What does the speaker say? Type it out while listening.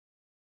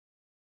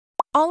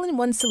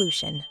All-in-one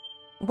solution.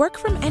 Work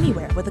from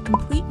anywhere with a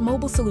complete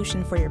mobile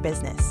solution for your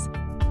business.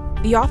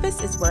 The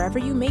office is wherever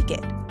you make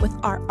it, with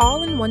our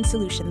all-in-one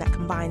solution that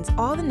combines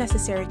all the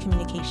necessary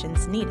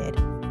communications needed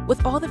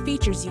with all the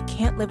features you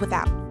can't live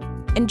without.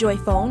 Enjoy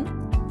phone,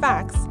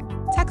 fax,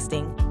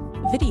 texting,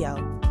 video,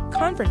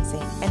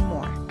 conferencing, and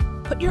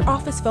more. Put your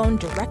office phone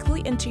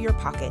directly into your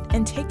pocket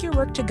and take your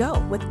work to go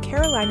with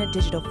Carolina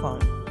Digital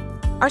Phone.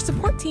 Our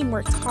support team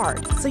works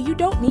hard, so you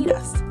don't need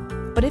us.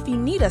 But if you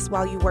need us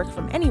while you work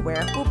from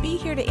anywhere, we'll be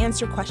here to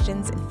answer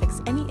questions and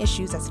fix any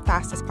issues as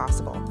fast as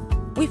possible.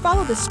 We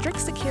follow the strict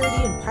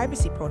security and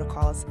privacy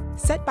protocols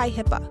set by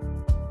HIPAA.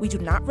 We do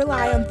not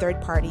rely on third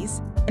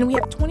parties, and we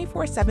have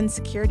 24/7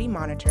 security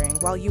monitoring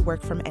while you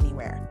work from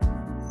anywhere.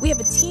 We have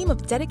a team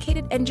of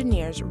dedicated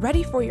engineers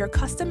ready for your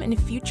custom and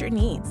future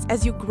needs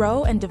as you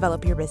grow and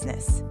develop your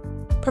business,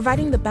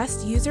 providing the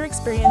best user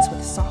experience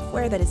with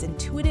software that is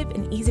intuitive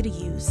and easy to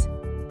use,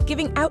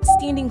 giving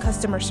outstanding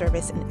customer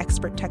service and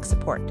expert tech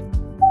support,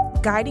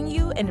 guiding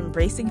you and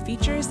embracing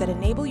features that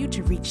enable you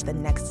to reach the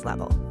next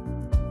level.